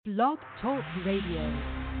Blog Talk Radio.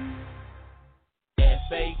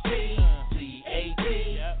 F-A-T-C-A-T,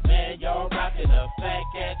 man, y'all rockin' a Fat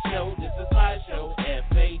Cat show. This is my show.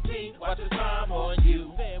 F-A-T, watch the time on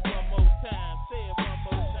you. Say it one more time.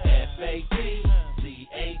 F-A-T-C-A-T,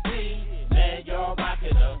 man, y'all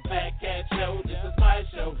rockin' a Fat Cat show. This is my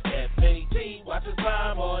show. F-A-T, watch the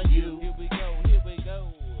time on you. Here we go.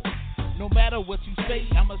 No matter what you say,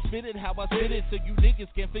 I'ma spit it how I spit it, so you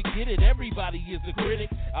niggas can't forget it. Everybody is a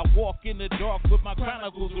critic. I walk in the dark with my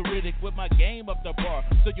chronicles acidic, with my game up the bar,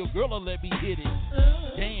 so your girl'll let me hit it.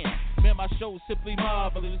 Damn, man, my show's simply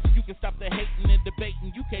marvelous. You can stop the hating and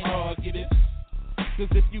debating, you can't argue this. Cause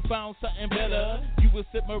if you found something better, you would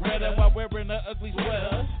sip Moretta while wearing an ugly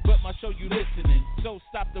sweater. But my show you listening, so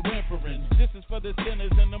stop the whimpering. This is for the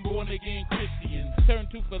sinners and the born again Christians. Turn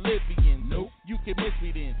to Philippians. Nope, you can miss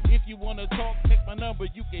me then. If you wanna talk, take my number,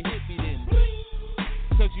 you can hit me then.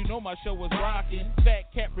 Cause you know my show is rocking.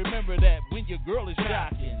 Fat Cat, remember that when your girl is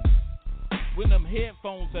shocking. When them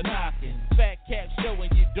headphones are knocking. Fat Cat show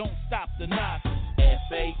and you don't stop the knocking.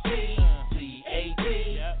 F-A-T-C-A-T,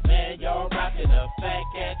 man, y'all rockin' a Fat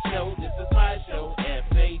Cat show. This is my show.